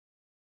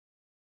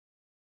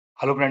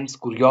Hello friends,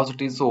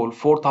 Curiosity Soul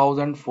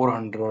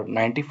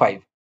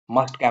 4495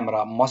 Must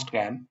camera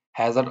Mastcam,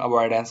 hazard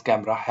avoidance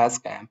camera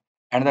Hazcam,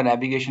 and the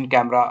navigation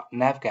camera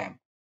Navcam.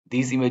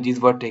 These images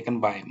were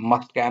taken by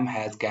Mastcam,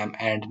 Hazcam,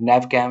 and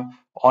Navcam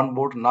on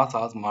board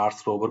NASA's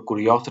Mars rover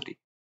Curiosity.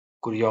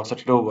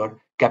 Curiosity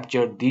rover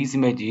captured these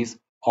images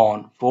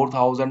on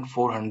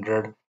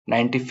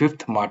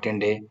 4495th Martian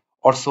day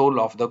or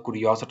soul of the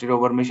Curiosity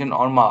rover mission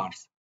on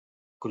Mars.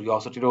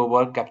 Curiosity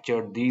rover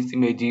captured these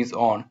images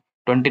on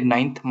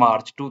 29th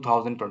March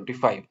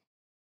 2025.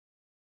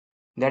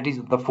 That is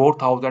the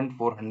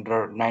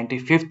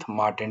 4495th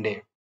Martian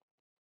day.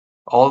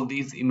 All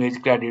these image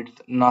credits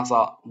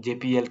NASA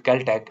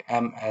JPL-Caltech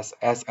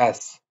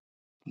MSSS.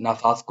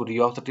 NASA's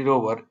Curiosity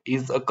rover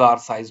is a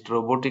car-sized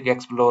robotic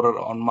explorer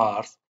on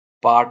Mars,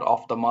 part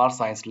of the Mars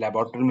Science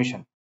Laboratory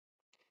mission.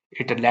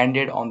 It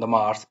landed on the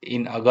Mars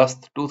in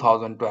August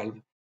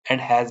 2012 and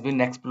has been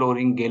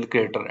exploring Gale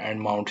crater and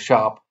Mount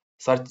Sharp,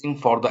 searching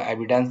for the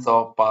evidence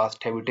of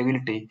past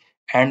habitability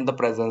and the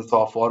presence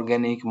of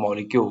organic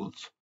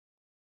molecules.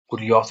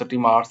 Curiosity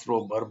Mars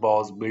rover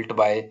was built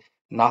by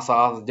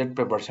NASA's Jet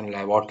Propulsion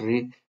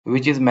Laboratory,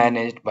 which is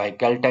managed by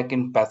Caltech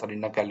in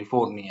Pasadena,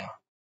 California.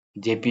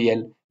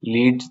 JPL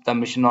leads the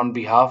mission on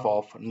behalf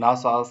of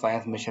NASA's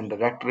Science Mission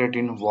Directorate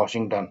in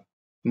Washington.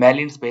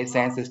 Malin Space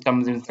Science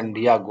Systems in San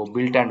Diego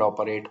built and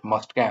operate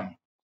Mastcam.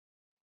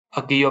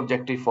 A key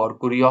objective for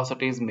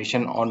Curiosity's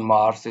mission on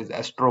Mars is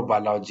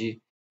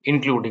astrobiology,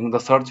 including the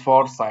search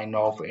for signs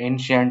of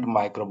ancient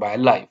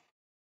microbial life.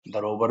 The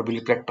rover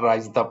will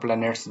characterize the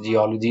planet's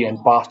geology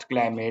and past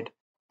climate,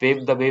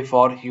 pave the way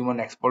for human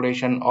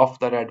exploration of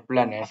the red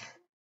planet.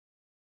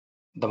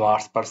 The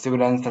Mars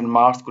Perseverance and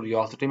Mars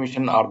Curiosity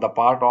mission are the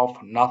part of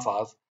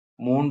NASA's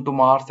Moon to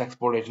Mars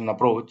exploration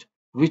approach,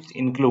 which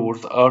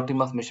includes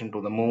Artemis mission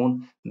to the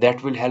Moon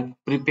that will help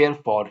prepare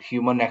for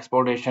human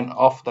exploration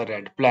of the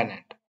red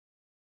planet.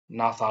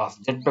 NASA's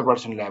Jet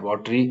Propulsion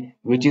Laboratory,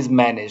 which is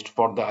managed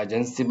for the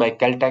agency by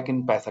Caltech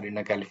in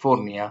Pasadena,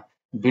 California,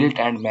 built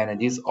and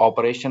manages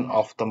operation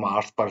of the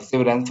Mars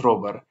Perseverance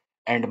rover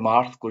and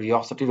Mars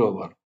Curiosity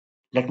rover.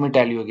 Let me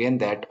tell you again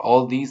that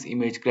all these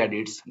image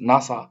credits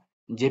NASA,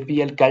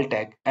 JPL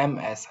Caltech,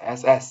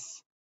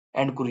 MSSS,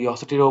 and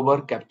Curiosity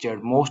rover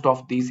captured most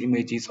of these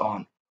images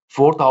on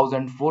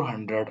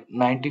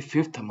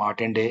 4495th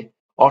Martian day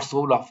or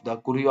soul of the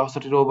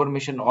Curiosity rover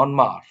mission on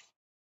Mars.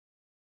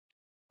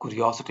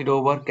 Curiosity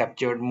rover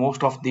captured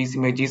most of these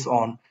images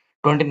on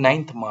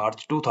 29th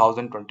March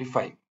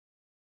 2025.